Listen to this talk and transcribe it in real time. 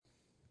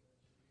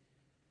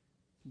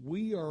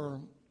We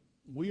are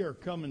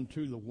coming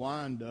to the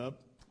wind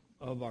up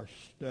of our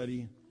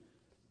study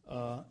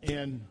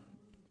in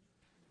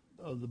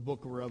the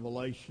book of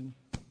Revelation.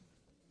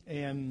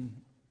 And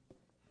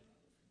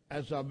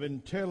as I've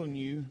been telling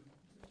you,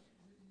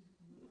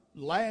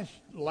 last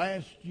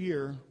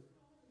year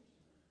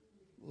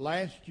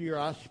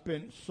I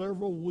spent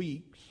several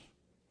weeks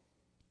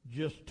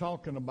just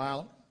talking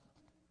about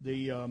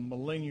the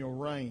millennial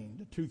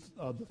reign, the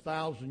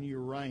 1,000-year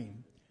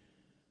reign.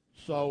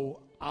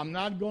 So I'm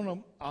not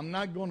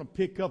gonna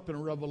pick up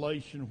in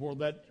Revelation where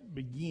that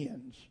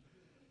begins.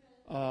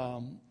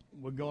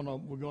 We're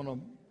gonna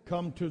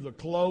come to the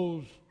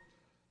close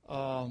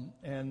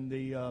and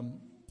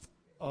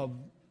of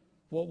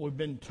what we've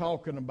been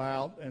talking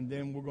about, and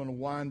then we're gonna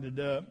wind it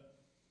up,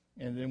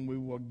 and then we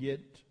will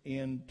get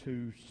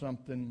into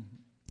something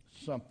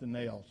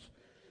else.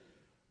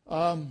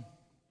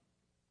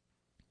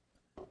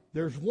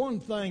 There's one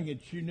thing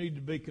that you need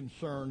to be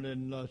concerned,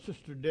 and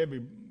Sister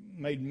Debbie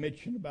made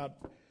mention about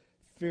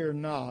fear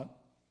not.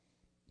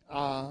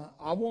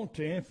 I want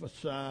to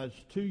emphasize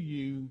to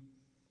you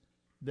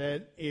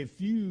that if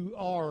you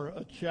are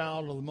a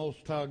child of the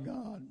Most High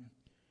God,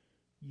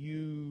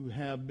 you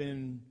have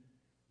been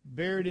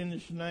buried in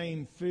His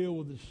name, filled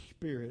with His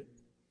Spirit.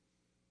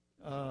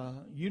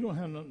 You don't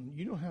have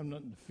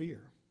nothing to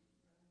fear.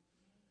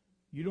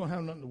 You don't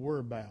have nothing to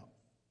worry about.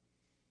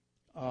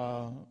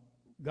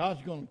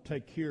 God's going to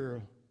take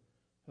care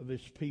of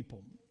His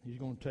people. He's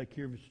going to take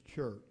care of His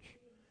church.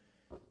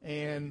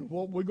 And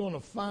what we're going to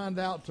find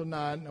out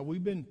tonight, now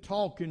we've been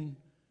talking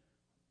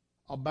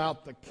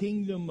about the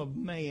kingdom of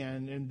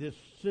man and this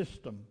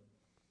system.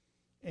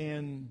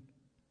 And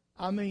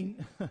I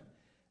mean,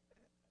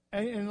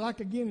 and like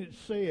again it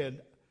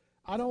said,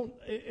 I don't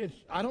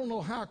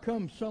know how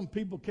come some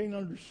people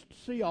can't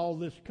see all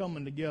this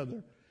coming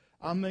together.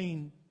 I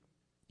mean,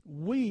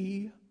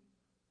 we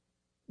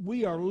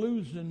are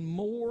losing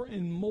more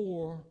and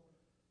more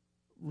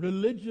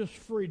religious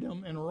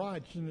freedom and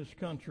rights in this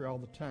country all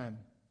the time.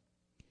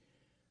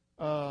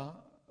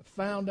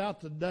 Found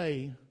out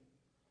today,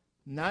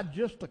 not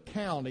just a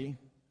county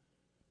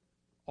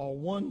or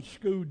one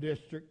school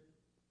district,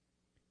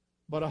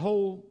 but a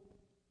whole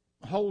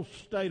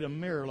state of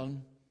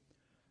Maryland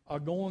are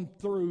going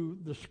through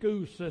the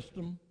school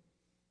system,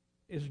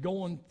 is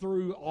going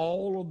through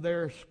all of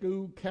their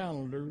school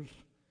calendars,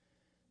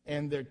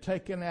 and they're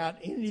taking out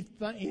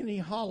any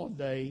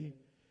holiday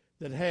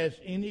that has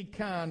any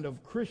kind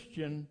of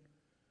Christian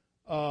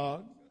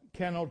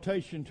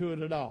connotation to it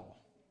at all.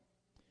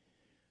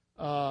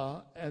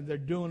 And they're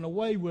doing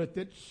away with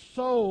it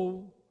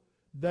so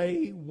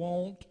they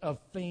won't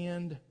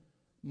offend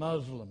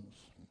Muslims.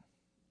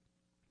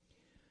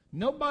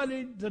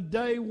 Nobody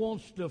today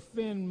wants to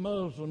offend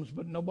Muslims,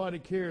 but nobody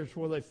cares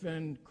whether they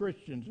offend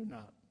Christians or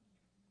not.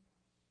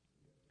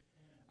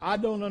 I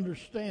don't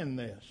understand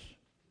this.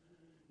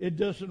 It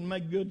doesn't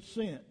make good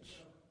sense.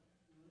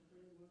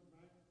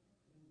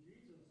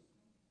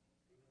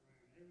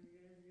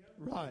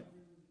 Right.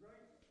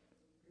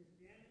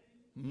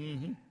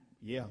 Mm-hmm.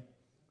 Yeah.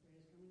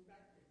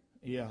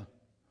 Yeah.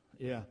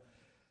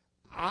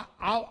 I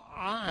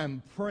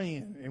am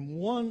praying, and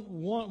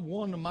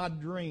one of my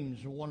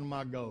dreams and one of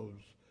my goals,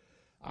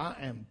 I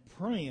am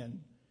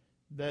praying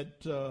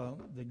that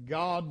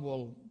God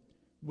will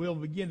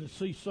begin to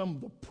see some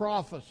of the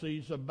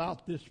prophecies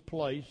about this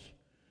place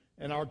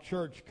and our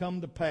church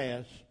come to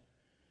pass,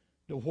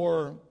 to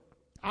where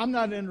I'm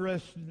not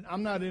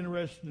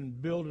interested in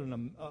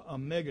building a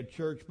mega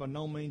church by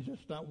no means.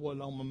 That's not what's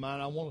on my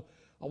mind. I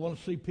want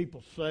to see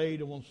people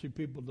saved. I want to see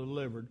people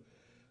delivered.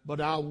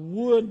 But I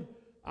would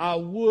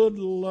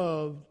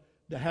love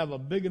to have a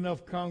big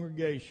enough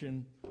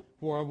congregation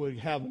where we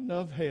have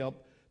enough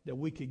help that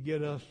we could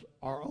get us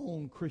our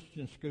own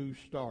Christian school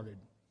started.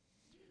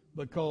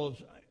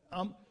 Because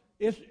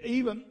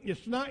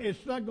it's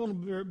not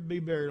going to be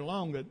very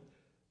long that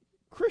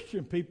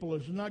Christian people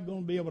is not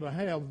going to be able to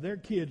have their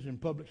kids in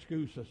public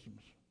school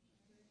systems.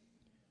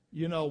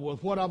 You know,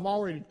 with what I've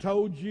already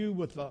told you,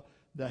 with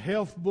the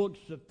health books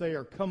that they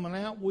are coming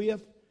out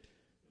with,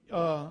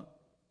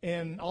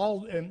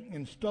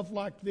 and stuff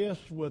like this,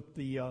 with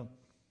the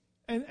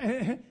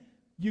and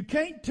you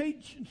can't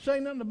say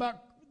nothing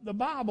about the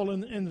Bible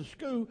in the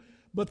school,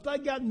 but they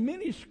got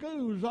many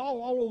schools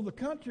all over the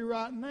country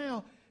right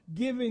now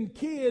giving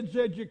kids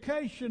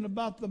education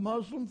about the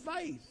Muslim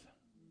faith.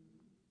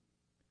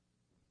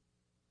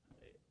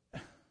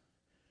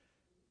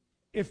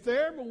 If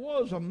there ever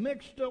was a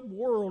mixed-up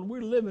world,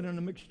 we're living in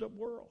a mixed-up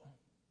world.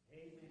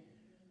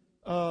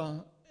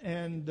 But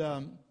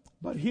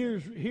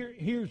here's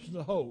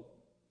the hope.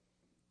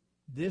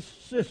 This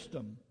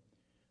system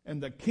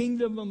and the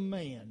kingdom of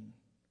man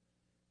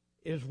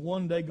is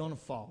one day going to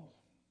fall.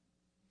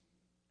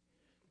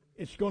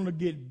 It's going to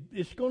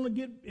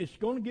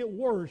get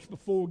worse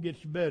before it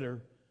gets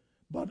better.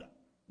 But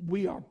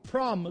we are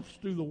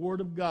promised through the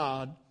Word of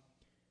God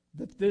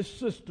that this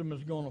system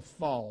is going to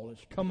fall.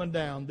 It's coming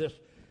down. This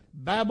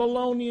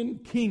Babylonian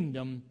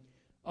kingdom,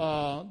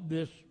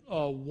 this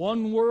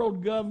one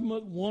world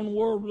government, one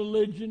world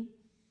religion,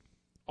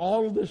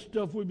 all of this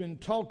stuff we've been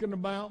talking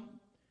about,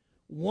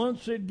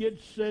 once it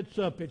gets set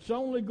up, it's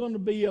only going to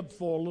be up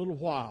for a little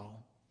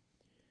while.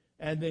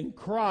 And then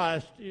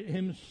Christ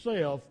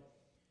himself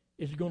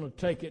is going to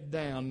take it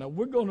down. Now,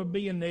 we're going to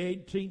be in the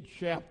 18th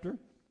chapter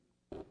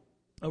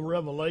of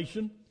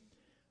Revelation.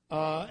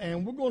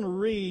 And we're going to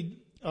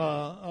read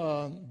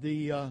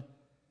the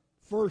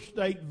first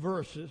 8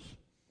 verses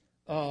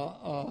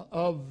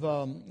of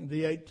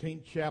the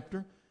 18th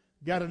chapter.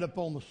 Got it up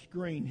on the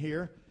screen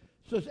here.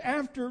 It says,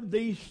 after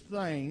these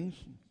things,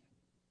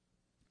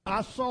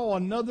 I saw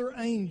another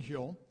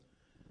angel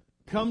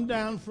come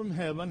down from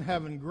heaven,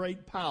 having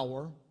great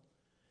power,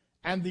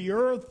 and the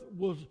earth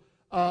was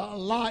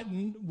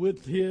lightened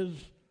with his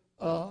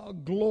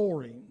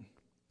glory.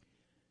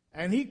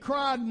 And he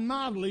cried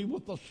mightily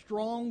with a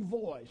strong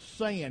voice,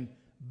 saying,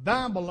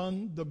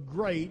 Babylon the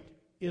Great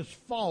is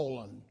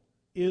fallen,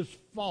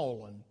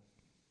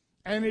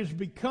 and is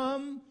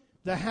become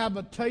the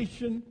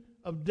habitation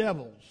of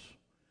devils,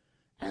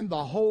 and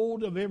the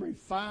hold of every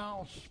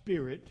foul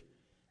spirit,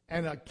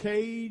 and a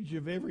cage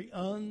of every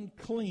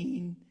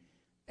unclean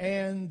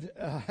and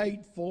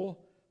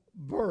hateful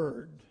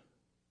bird.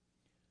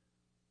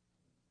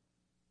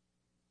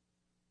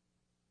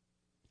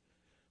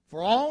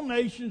 For all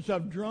nations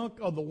have drunk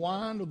of the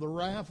wine of the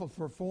wrath of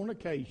her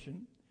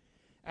fornication,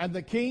 and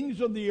the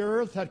kings of the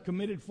earth had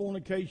committed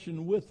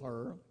fornication with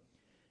her,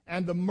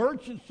 and the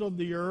merchants of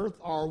the earth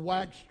are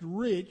waxed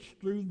rich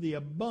through the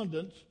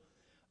abundance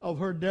of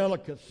her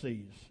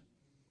delicacies.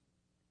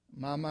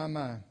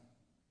 My.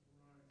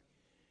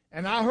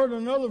 And I heard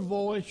another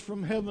voice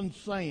from heaven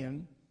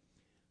saying,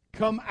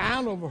 Come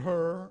out of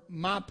her,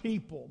 my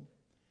people,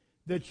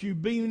 that you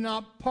be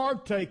not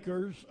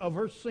partakers of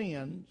her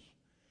sins,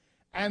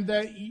 and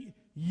that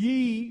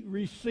ye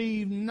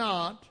receive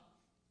not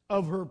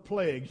of her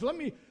plagues. I'm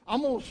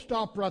going to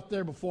stop right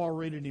there before I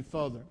read any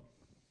further.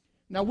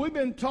 Now, we've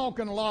been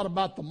talking a lot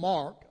about the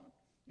mark,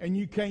 and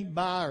you can't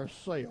buy or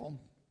sell.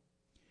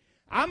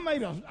 I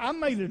made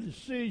a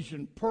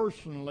decision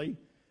personally,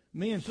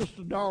 me and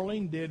Sister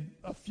Darlene did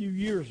a few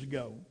years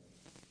ago,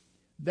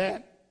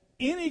 that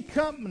any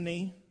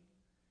company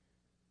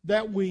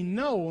that we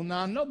know,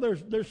 now I know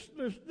there's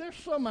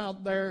some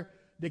out there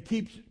that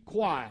keeps it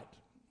quiet.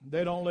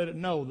 They don't let it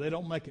know. They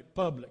don't make it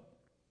public.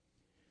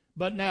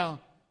 But now,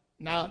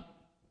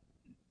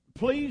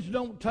 please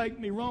don't take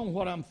me wrong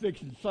what I'm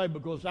fixing to say,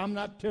 because I'm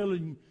not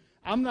telling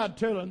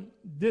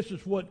this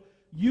is what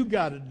you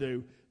got to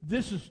do.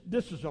 This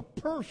is a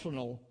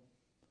personal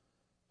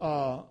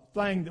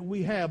thing that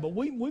we have. But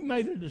we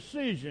made a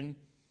decision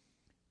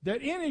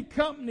that any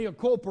company or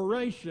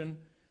corporation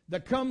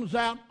that comes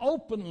out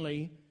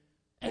openly,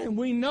 and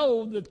we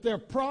know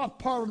that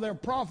part of their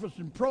profits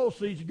and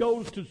proceeds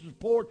goes to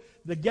support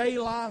the gay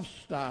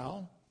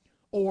lifestyle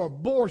or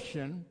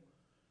abortion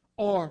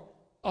or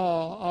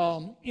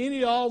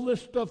any of all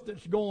this stuff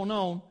that's going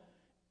on,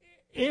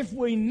 if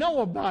we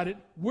know about it,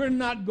 we're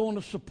not going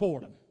to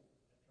support them.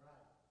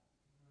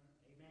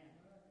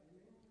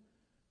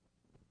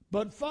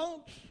 But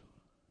folks,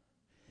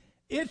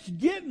 it's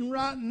getting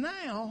right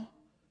now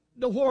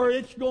to where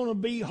it's going to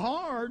be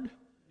hard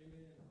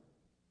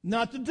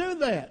not to do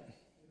that.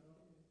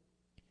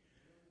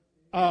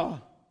 I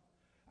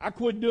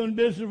quit doing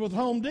business with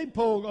Home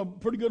Depot a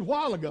pretty good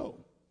while ago,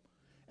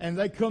 and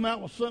they come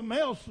out with something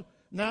else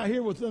now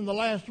here within the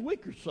last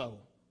week or so.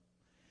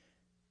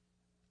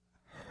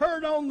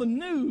 Heard on the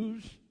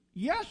news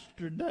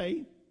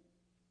yesterday,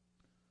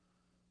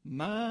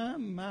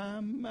 I'm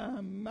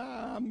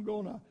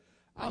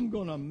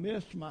gonna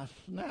miss my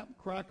Snap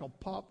Crackle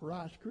Pop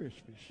Rice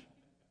Krispies.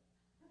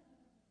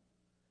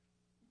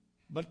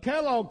 But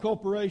Kellogg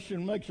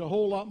Corporation makes a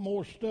whole lot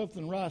more stuff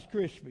than Rice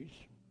Krispies.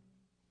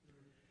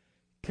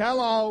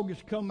 Kellogg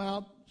has come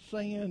out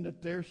saying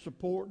that they're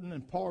supporting,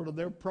 and part of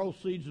their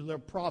proceeds of their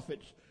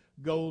profits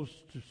goes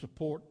to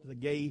support the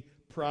gay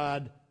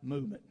pride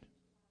movement.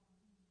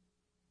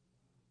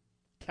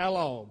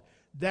 Kellogg.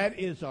 That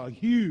is a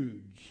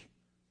huge.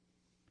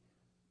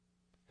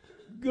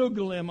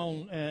 Google them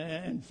on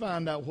and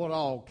find out what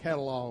all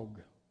Kellogg.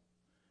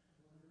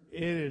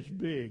 It is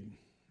big.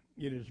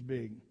 It is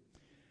big.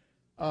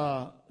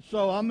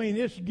 So, I mean,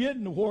 it's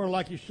getting to where,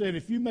 like you said,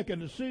 if you make a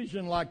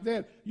decision like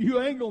that,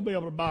 you ain't going to be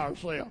able to buy or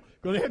sell,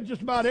 because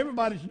just about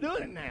everybody's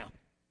doing it now.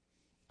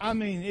 I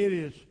mean, it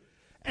is.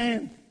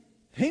 And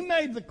he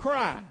made the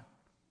cry.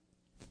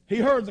 He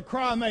heard the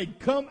cry made,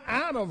 Come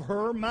out of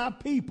her, my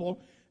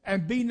people,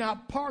 and be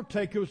not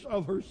partakers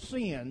of her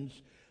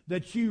sins,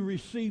 that you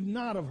receive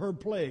not of her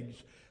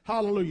plagues.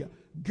 Hallelujah.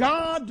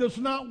 God does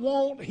not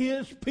want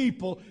his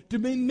people to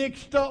be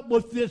mixed up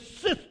with this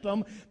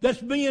system that's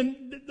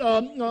being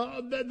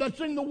that's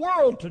in the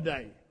world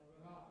today.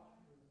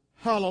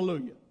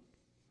 Hallelujah.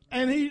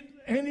 And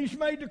he's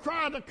made the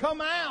cry to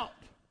come out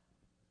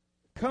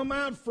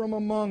from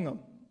among them.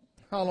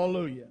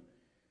 Hallelujah.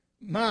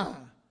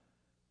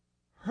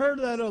 Heard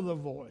that other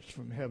voice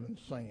from heaven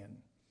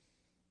saying,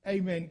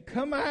 Amen.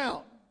 Come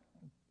out,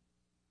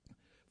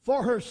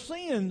 for her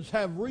sins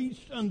have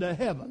reached unto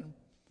heaven,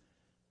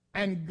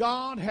 and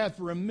God hath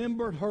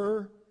remembered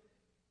her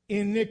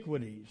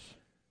iniquities.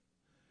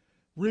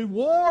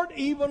 Reward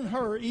even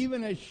her,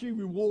 even as she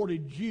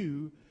rewarded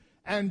you,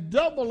 and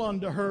double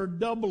unto her,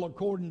 double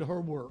according to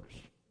her works,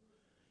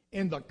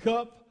 in the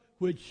cup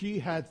which she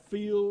hath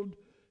filled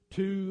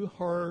to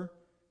her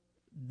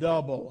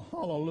double.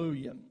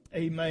 Hallelujah.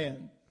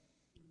 Amen.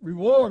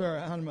 Reward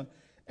her.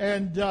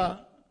 And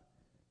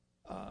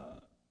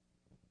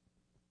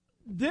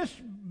this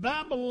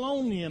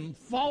Babylonian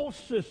false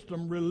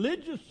system,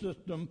 religious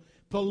system,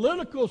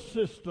 political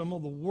system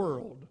of the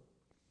world,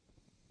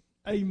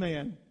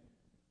 amen,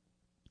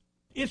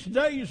 its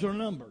days are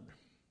numbered.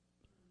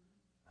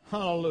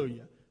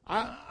 Hallelujah.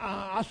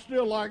 I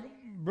still like,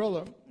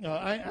 brother,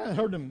 I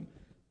heard him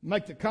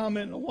make the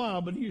comment in a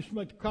while, but he used to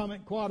make the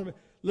comment quite a bit.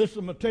 Listen,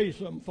 I'm going to tell you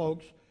something,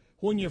 folks.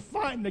 When you're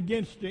fighting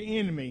against the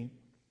enemy,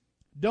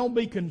 don't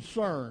be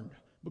concerned,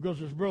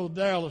 because as Brother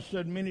Darrell has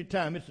said many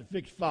times, it's a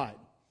fixed fight.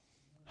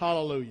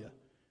 Hallelujah.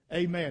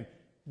 Amen.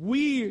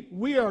 We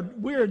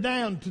are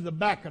down to the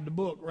back of the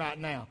book right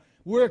now.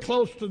 We're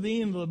close to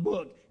the end of the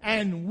book,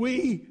 and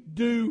we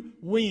do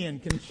win.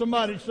 Can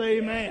somebody say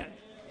amen?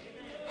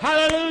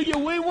 Hallelujah,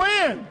 we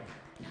win.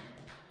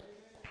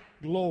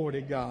 Glory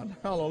to God.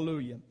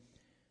 Hallelujah.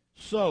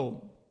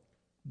 So,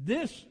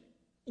 this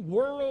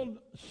world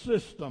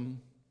system,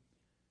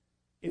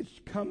 it's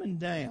coming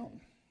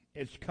down.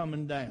 It's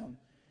coming down.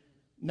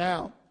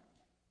 Now,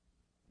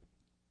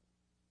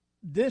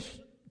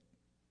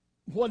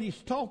 what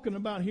he's talking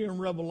about here in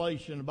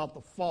Revelation about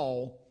the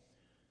fall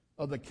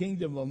of the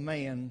kingdom of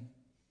man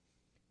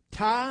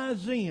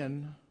ties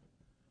in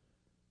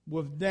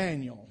with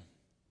Daniel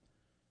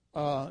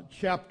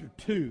chapter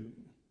 2.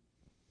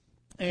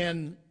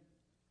 And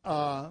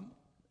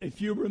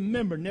if you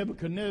remember,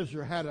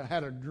 Nebuchadnezzar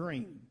had a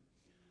dream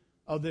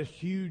of this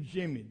huge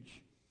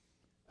image.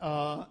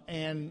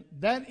 And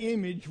that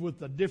image with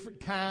the different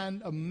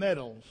kind of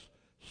metals,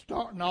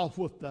 starting off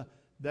with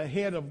the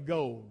head of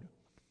gold,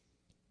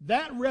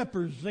 that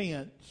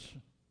represents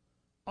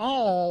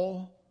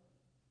all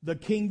the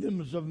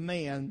kingdoms of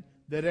man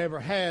that ever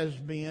has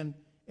been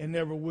and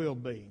ever will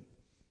be.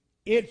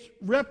 It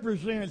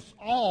represents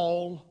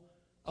all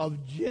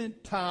of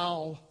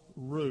Gentile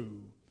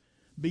rule,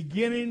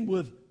 beginning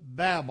with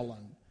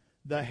Babylon,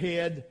 the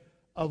head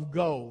of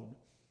gold.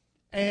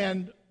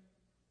 And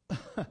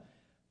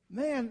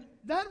man,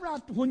 that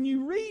right, when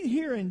you read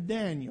here in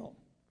Daniel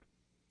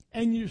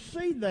and you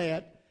see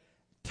that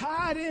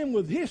tied in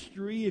with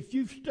history, if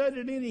you've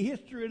studied any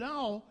history at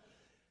all,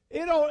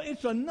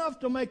 it's enough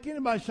to make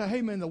anybody say,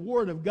 hey man, the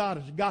Word of God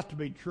has got to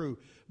be true,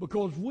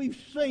 because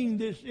we've seen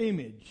this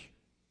image.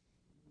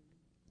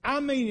 I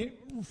mean,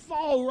 it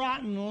fall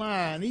right in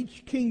line.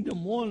 Each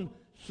kingdom, one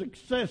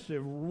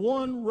successive,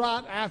 one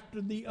right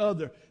after the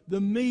other.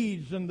 The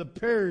Medes and the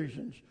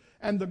Persians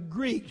and the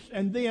Greeks,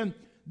 and then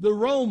the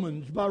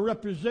Romans by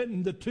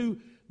representing the two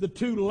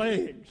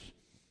legs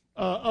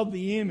of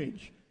the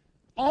image.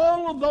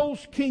 All of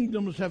those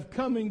kingdoms have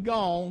come and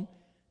gone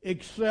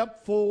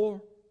except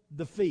for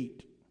the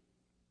feet.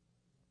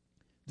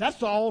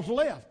 That's all's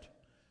left.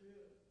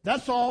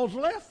 That's all's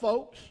left,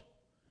 folks.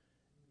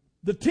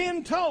 The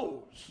 10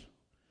 toes.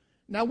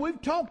 Now,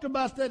 we've talked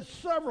about that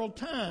several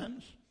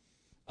times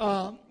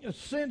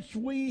since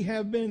we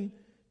have been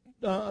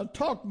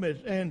talking about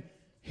it. And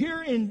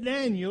here in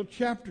Daniel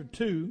chapter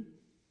 2,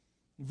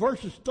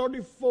 verses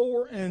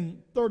 34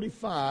 and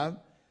 35,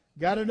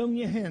 got it on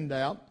your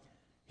handout.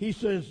 He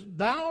says,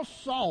 thou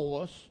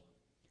sawest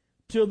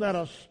till that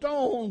a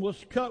stone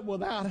was cut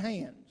without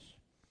hands,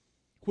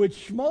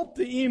 which smote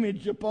the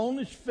image upon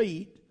his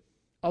feet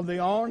of the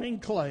iron and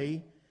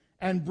clay,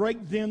 and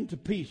brake them to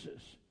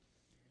pieces.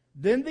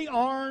 Then the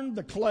iron,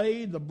 the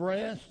clay, the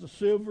brass, the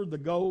silver, the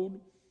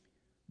gold,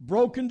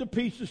 broken to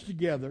pieces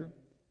together,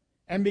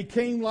 and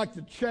became like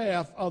the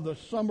chaff of the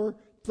summer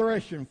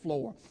threshing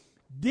floor.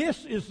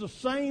 This is the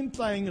same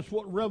thing as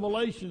what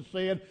Revelation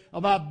said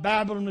about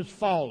Babylon is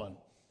fallen.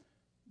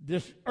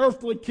 This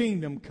earthly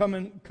kingdom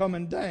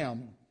coming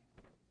down.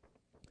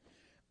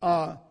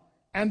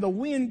 And the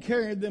wind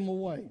carried them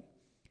away.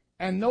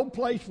 And no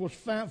place was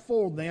found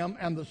for them.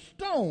 And the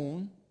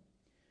stone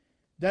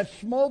that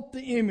smote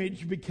the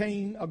image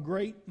became a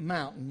great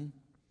mountain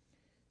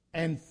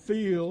and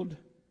filled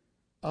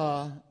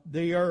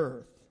the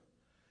earth.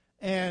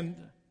 And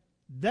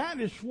that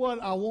is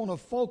what I want to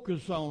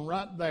focus on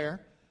right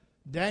there.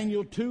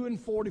 Daniel 2 and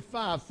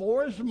 45.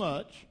 For as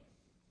much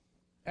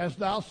as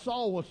thou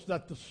sawest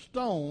that the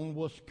stone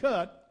was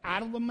cut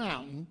out of the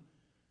mountain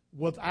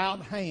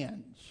without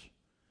hands.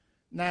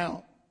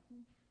 Now,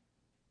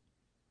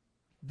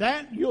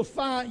 that you'll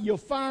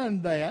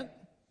find that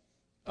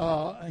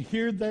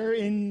here there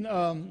in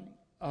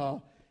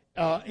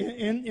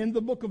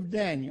the book of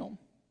Daniel,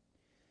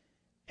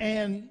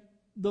 and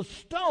the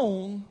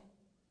stone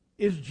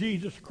is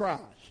Jesus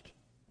Christ.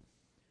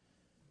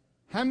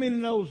 How many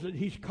knows that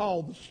he's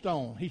called the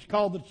stone? He's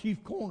called the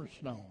chief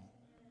cornerstone.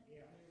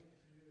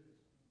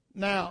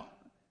 Now,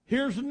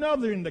 here's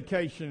another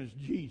indication it's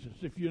Jesus.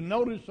 If you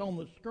notice on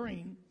the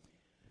screen,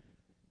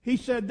 He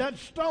said that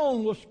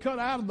stone was cut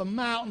out of the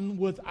mountain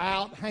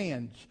without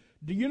hands.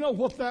 Do you know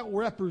what that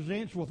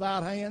represents,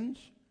 without hands?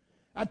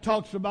 That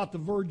talks about the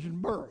virgin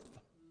birth.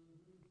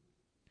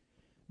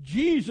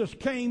 Jesus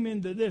came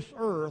into this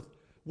earth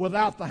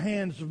without the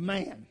hands of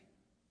man.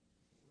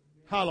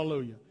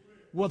 Hallelujah.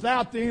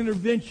 Without the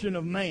intervention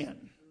of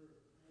man.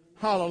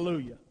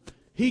 Hallelujah.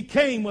 He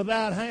came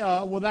without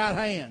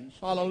hands.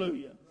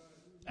 Hallelujah.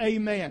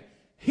 Amen.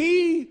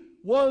 He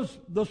was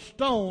the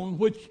stone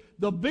which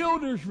the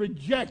builders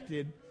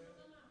rejected.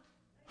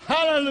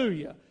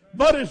 Hallelujah.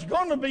 But it's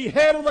going to be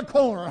head of the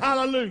corner.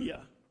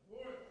 Hallelujah.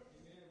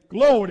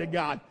 Glory to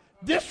God.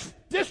 This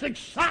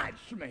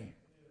excites me.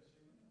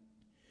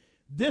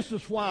 This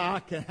is why I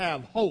can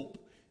have hope.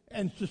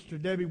 And Sister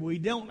Debbie, we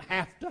don't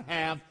have to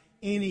have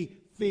any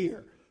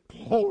fear.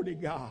 Glory to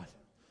God.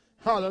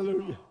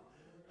 Hallelujah.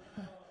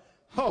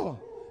 Oh,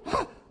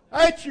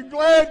 ain't you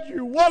glad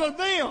you're one of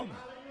them?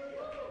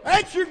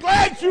 Ain't you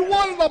glad you're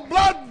one of the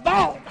blood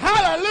bought?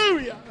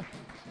 Hallelujah.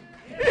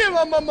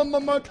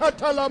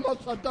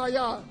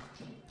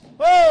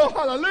 Oh,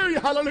 hallelujah,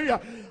 hallelujah.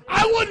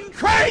 I wouldn't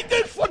trade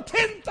this for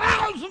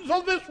 10,000s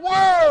of this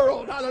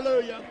world.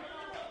 Hallelujah.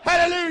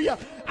 Hallelujah.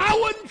 I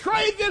wouldn't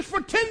trade this for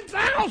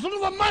 10,000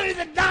 of the money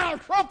that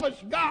Donald Trump has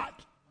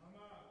got.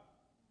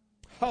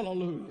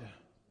 Hallelujah.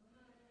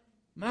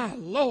 My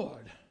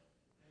Lord.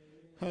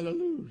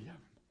 Hallelujah.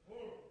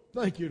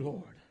 Thank you,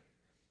 Lord.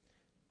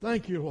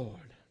 Thank you, Lord.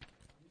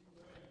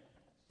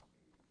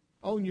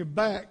 On your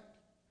back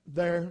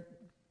there,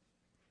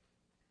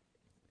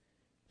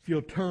 if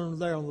you'll turn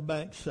there on the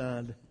back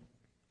side,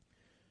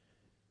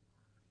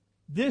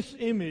 this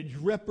image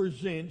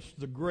represents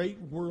the great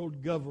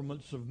world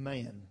governments of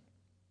man.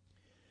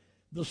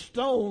 The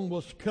stone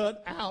was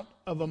cut out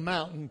of a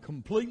mountain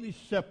completely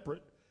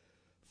separate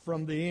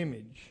from the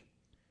image.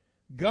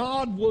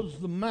 God was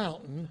the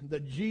mountain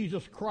that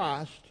Jesus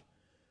Christ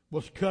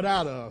was cut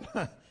out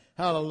of.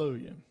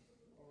 Hallelujah.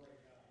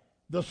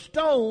 The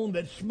stone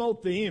that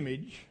smote the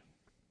image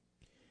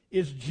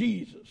is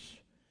Jesus.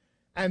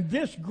 And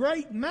this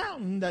great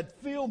mountain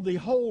that filled the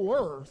whole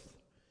earth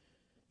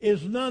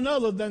is none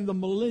other than the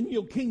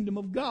millennial kingdom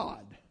of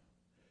God.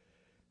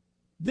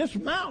 This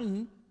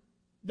mountain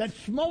that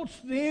smotes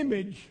the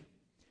image,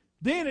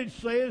 then it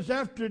says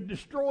after it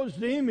destroys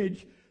the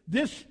image,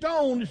 this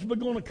stone is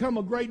going to become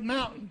a great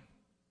mountain.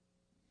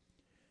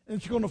 And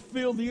it's going to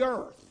fill the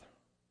earth.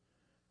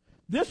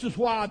 This is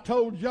why I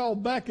told y'all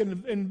back in the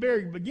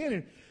very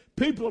beginning,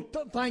 people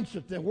think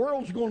that the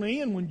world's going to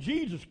end when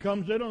Jesus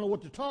comes. They don't know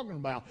what they're talking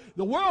about.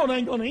 The world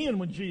ain't going to end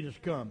when Jesus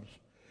comes.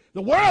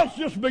 The world's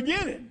just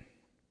beginning.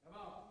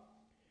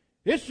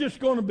 It's just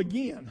going to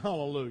begin.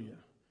 Hallelujah.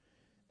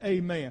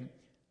 Amen.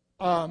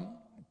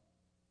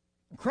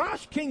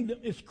 Christ's kingdom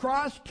is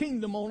Christ's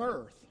kingdom on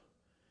earth.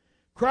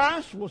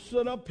 Christ will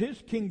set up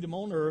his kingdom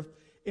on earth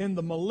in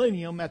the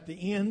millennium at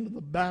the end of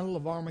the battle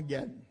of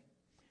Armageddon.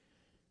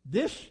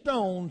 This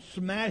stone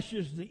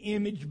smashes the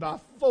image by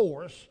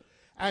force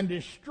and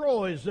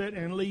destroys it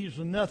and leaves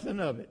nothing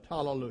of it.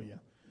 Hallelujah.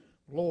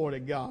 Glory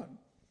to God.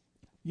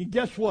 You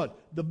guess what?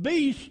 The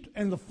beast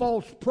and the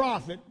false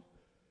prophet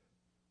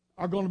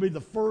are going to be the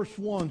first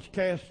ones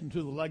cast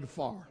into the lake of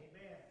fire.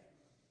 Amen.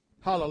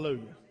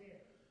 Hallelujah.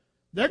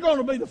 They're going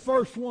to be the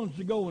first ones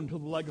to go into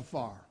the lake of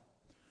fire.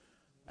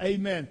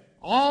 Amen.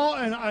 All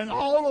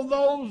of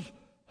those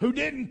who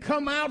didn't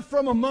come out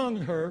from among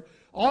her,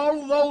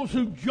 all of those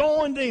who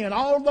joined in,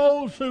 all of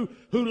those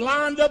who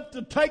lined up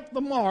to take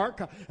the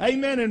mark,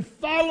 amen, and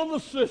follow the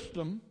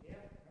system.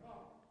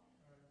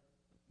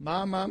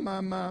 My,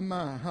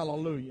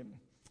 hallelujah.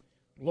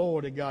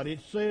 Glory to God. It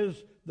says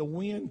the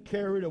wind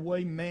carried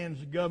away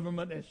man's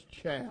government as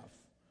chaff.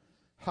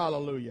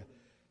 Hallelujah.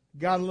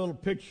 Got a little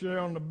picture there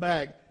on the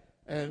back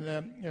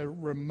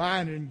and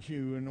reminding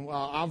you, and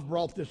I've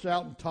brought this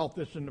out and taught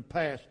this in the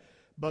past,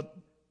 but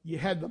you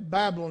had the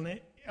Babylon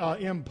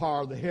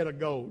Empire, the head of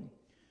gold,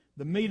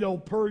 the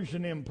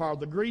Medo-Persian Empire,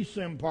 the Greece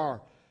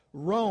Empire,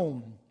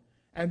 Rome,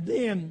 and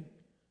then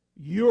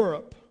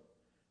Europe,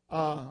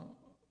 the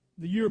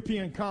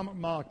European common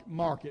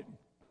market.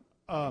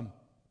 I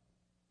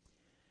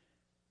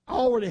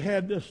already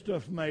had this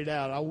stuff made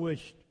out. I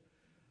wished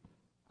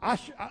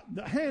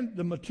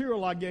the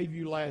material I gave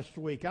you last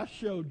week, I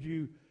showed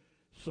you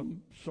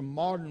some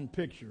modern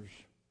pictures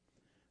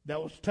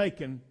that was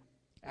taken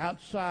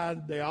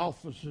outside the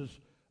offices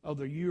of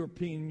the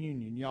European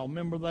Union. Y'all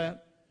remember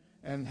that?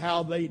 And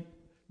how the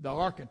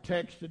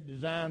architects that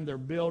designed their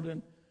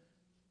building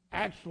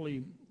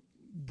actually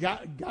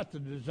got the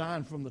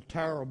design from the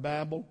Tower of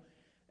Babel.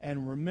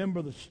 And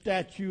remember the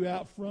statue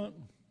out front?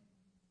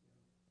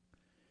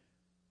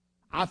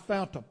 I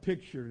found a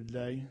picture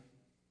today,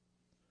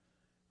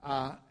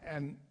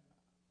 and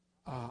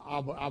I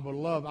would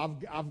love.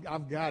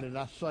 I've got it.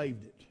 I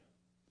saved it.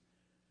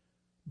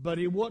 But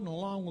it wasn't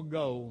long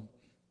ago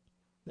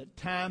that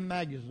Time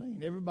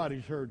Magazine.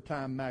 Everybody's heard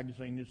Time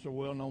Magazine. It's a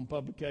well-known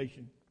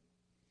publication.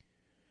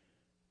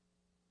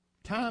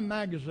 Time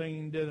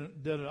Magazine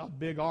did a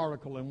big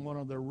article in one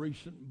of their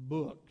recent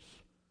books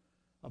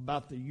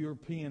about the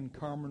European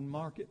carbon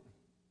market.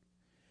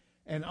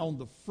 And on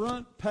the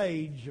front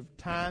page of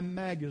Time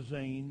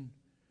magazine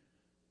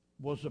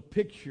was a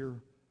picture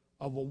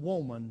of a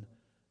woman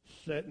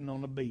sitting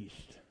on a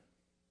beast.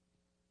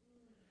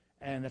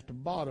 And at the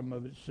bottom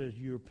of it says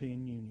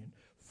European Union.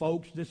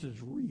 Folks, this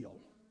is real.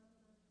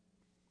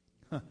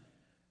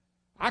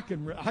 I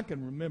can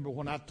remember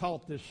when I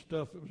taught this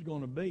stuff it was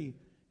going to be,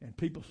 and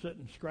people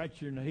sitting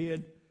scratching in the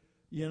head,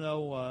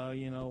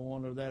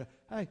 one or that.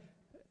 Hey,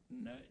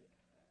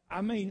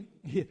 I mean,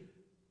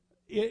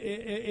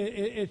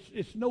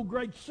 it's no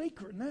great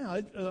secret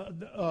now.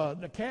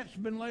 The cat's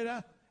been laid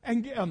out.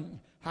 And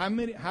how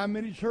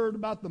many's heard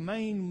about the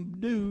main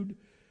dude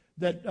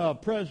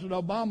that President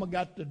Obama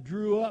got to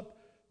drew up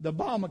the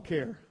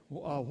Obamacare?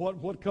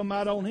 What come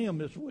out on him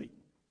this week?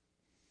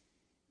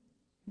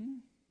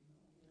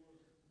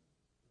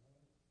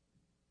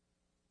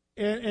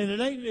 And it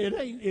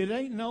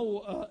ain't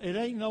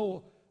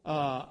no.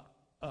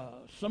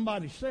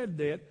 Somebody said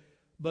that,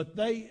 but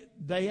they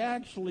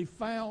actually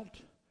found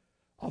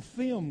a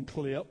film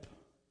clip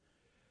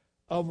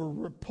of a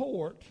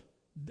report.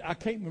 I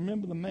can't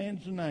remember the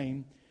man's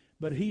name,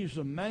 but he's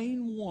the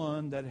main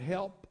one that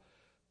helped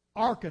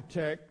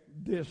architect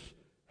this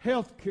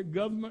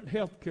government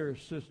health care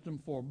system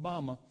for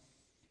Obama.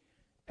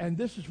 And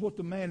this is what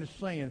the man is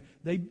saying.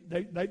 They've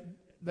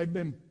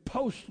been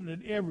posting it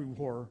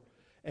everywhere,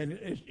 and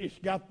it's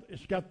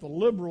got the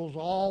liberals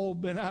all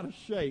been out of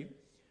shape.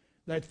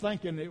 They're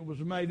thinking it was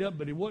made up,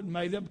 but it wasn't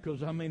made up because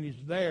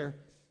he's there.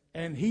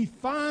 And he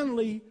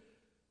finally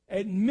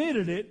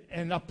admitted it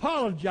and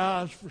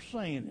apologized for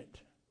saying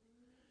it.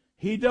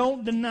 He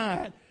don't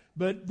deny it,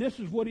 but this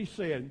is what he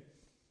said.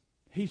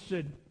 He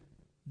said,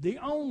 the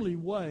only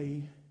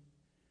way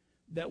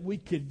that we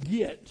could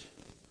get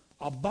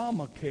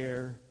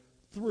Obamacare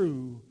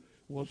through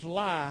was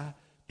lie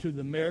to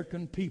the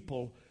American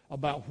people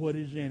about what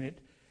is in it.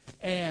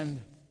 And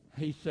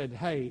he said,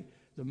 hey,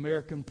 the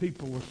American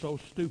people were so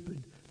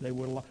stupid they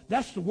would lie.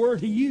 That's the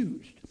word he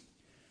used.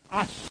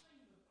 I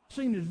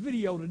seen his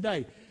video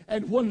today.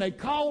 And when they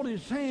called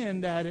his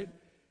hand at it,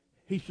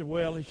 he said,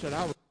 I regret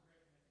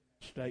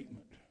that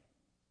statement.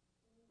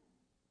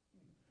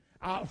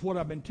 What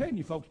I've been telling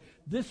you, folks,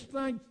 this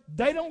thing,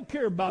 they don't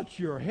care about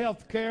your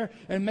health care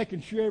and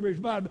making sure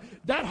everybody's body.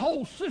 That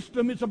whole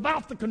system is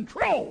about the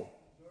control.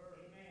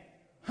 Amen.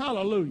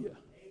 Hallelujah. Amen.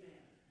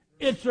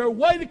 It's their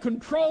way to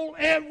control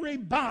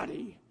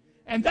everybody.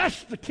 And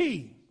that's the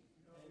key.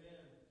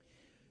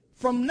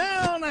 From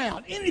now on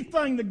out,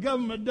 anything the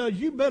government does,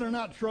 you better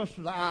not trust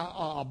it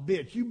a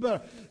bit. You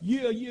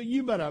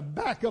better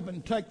back up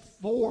and take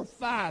 4 or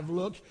 5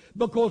 looks,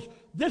 because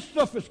this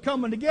stuff is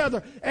coming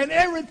together, and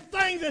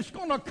everything that's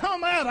going to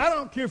come out, I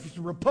don't care if it's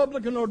a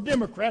Republican or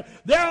Democrat,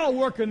 they're all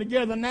working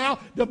together now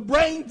to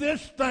bring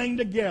this thing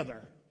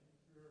together.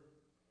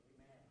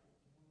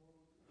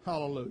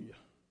 Hallelujah.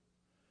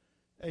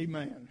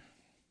 Amen.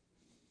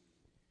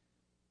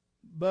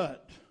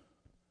 But,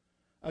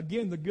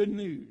 again, the good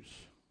news.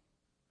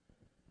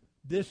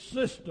 This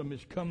system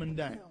is coming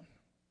down.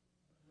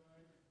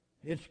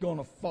 It's going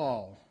to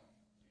fall.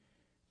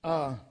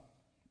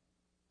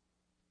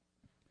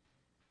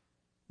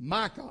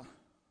 Micah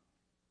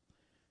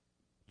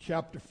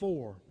chapter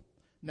 4.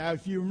 Now,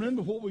 if you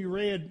remember what we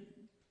read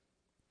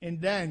in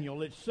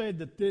Daniel, it said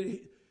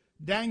that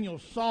Daniel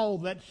saw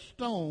that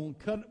stone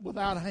cut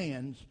without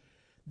hands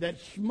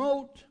that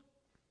smote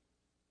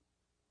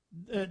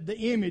the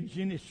image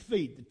in his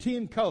feet. The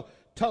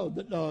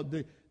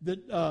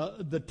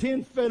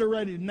 10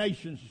 federated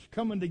nations is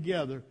coming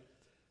together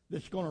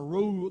that's going to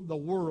rule the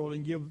world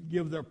and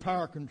give their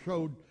power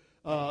control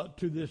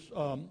to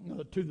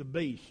the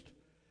beast.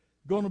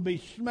 Going to be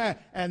smashed,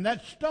 and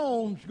that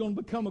stone's going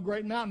to become a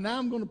great mountain. Now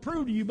I'm going to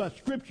prove to you by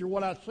Scripture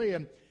what I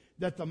said,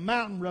 that the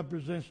mountain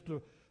represents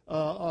the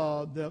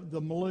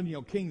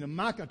millennial kingdom.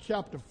 Micah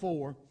chapter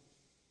 4,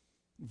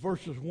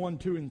 verses 1,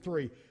 2, and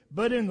 3.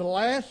 But in the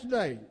last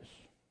days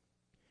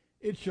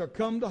it shall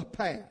come to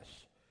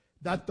pass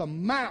that the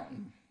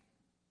mountain,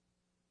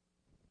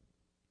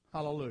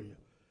 hallelujah,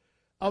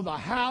 of the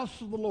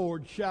house of the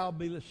Lord shall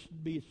be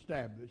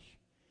established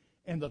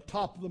in the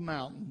top of the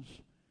mountains,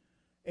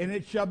 and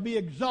it shall be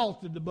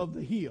exalted above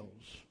the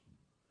hills,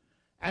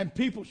 and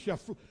people shall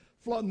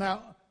flood.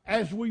 Now,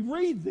 as we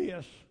read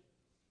this,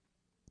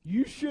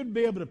 you should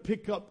be able to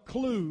pick up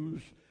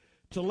clues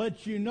to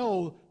let you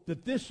know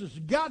that this has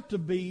got to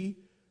be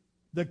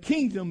the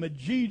kingdom that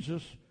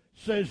Jesus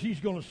says he's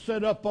going to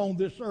set up on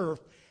this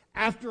earth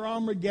after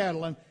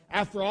Armageddon,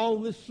 after all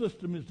of this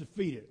system is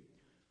defeated.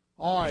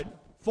 All right,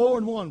 4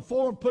 and 1.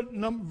 4, put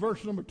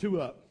verse number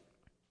 2 up.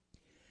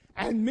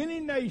 And many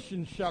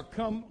nations shall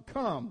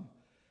come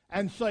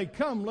and say,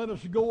 come, let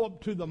us go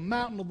up to the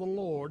mountain of the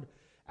Lord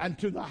and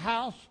to the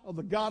house of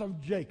the God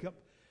of Jacob,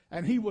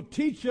 and he will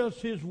teach us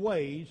his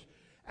ways,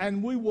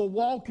 and we will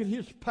walk in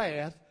his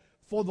path,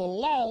 for the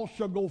law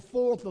shall go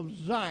forth of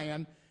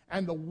Zion,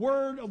 and the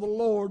word of the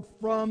Lord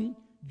from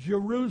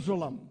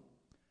Jerusalem.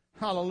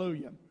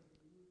 Hallelujah.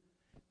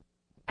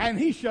 And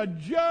he shall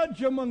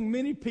judge among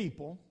many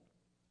people,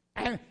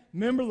 And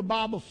remember the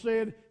Bible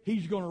said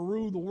he's going to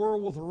rule the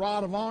world with a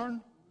rod of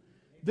iron?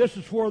 This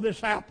is where this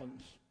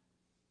happens.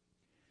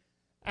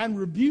 And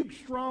rebuke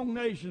strong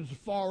nations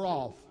afar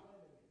off.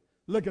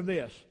 Look at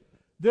this.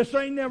 This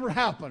ain't never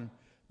happened.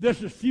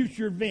 This is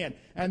future event.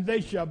 And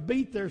they shall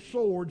beat their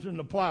swords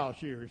into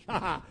plowshares.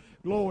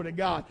 Glory to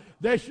God.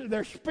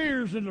 Their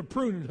spears into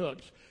pruning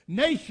hooks.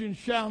 Nation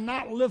shall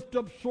not lift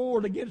up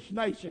sword against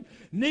nation.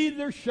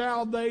 Neither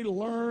shall they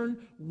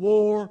learn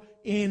war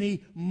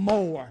any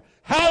more.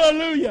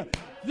 Hallelujah.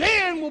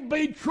 Then will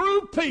be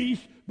true peace,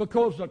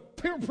 because the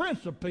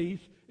Prince of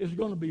Peace is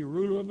going to be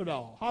ruler of it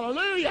all.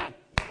 Hallelujah.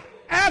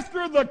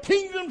 After the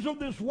kingdoms of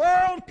this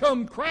world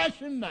come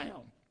crashing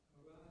down.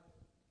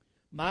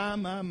 My.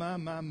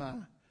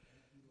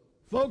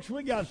 Folks,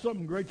 we got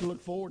something great to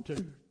look forward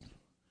to.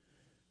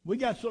 We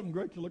got something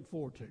great to look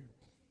forward to.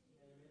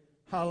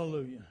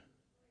 Hallelujah.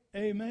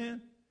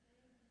 Amen.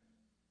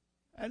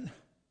 And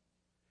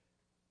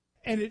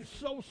it's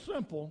so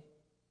simple.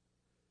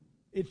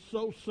 It's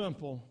so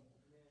simple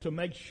to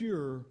make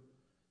sure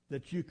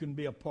that you can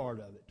be a part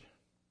of it.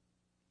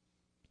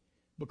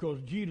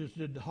 Because Jesus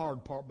did the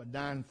hard part by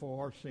dying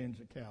for our sins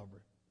at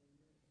Calvary.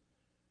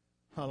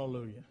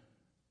 Hallelujah.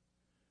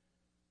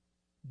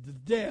 The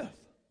death,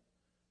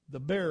 the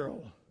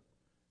burial,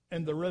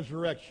 and the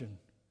resurrection.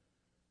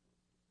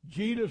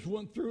 Jesus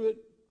went through it.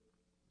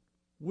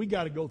 We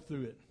got to go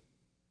through it.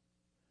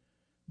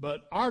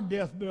 But our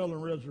death, burial,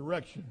 and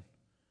resurrection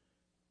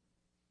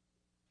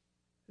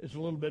is a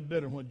little bit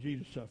better than what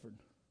Jesus suffered.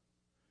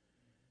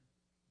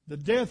 The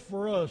death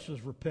for us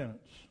is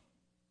repentance.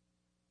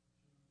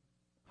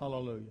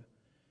 Hallelujah.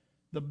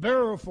 The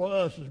burial for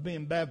us is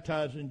being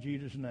baptized in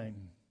Jesus'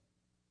 name.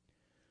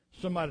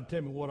 Somebody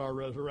tell me what our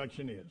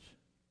resurrection is.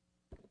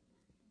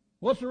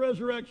 What's the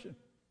resurrection?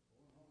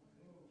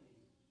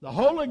 The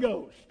Holy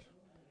Ghost.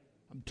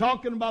 I'm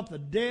talking about the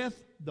death,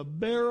 the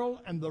burial,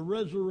 and the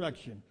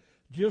resurrection.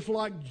 Just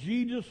like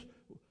Jesus,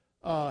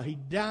 he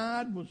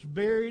died, was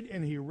buried,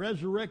 and he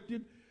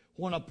resurrected.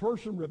 When a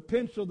person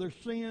repents of their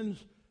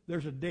sins,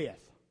 there's a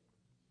death.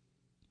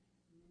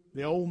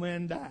 The old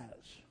man dies.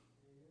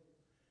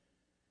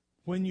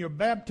 When you're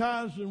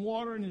baptized in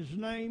water in his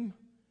name,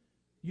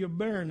 you're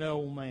burying the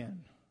old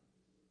man.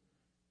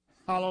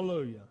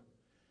 Hallelujah.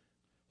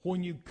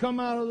 When you come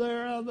out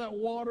of that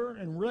water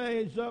and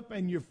raise up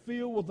and you're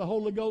filled with the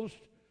Holy Ghost,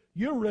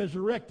 you're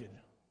resurrected.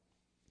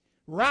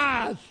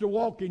 Rise to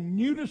walk in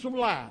newness of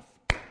life.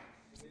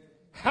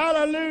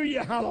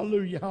 Hallelujah,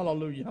 hallelujah,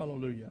 hallelujah,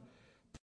 hallelujah.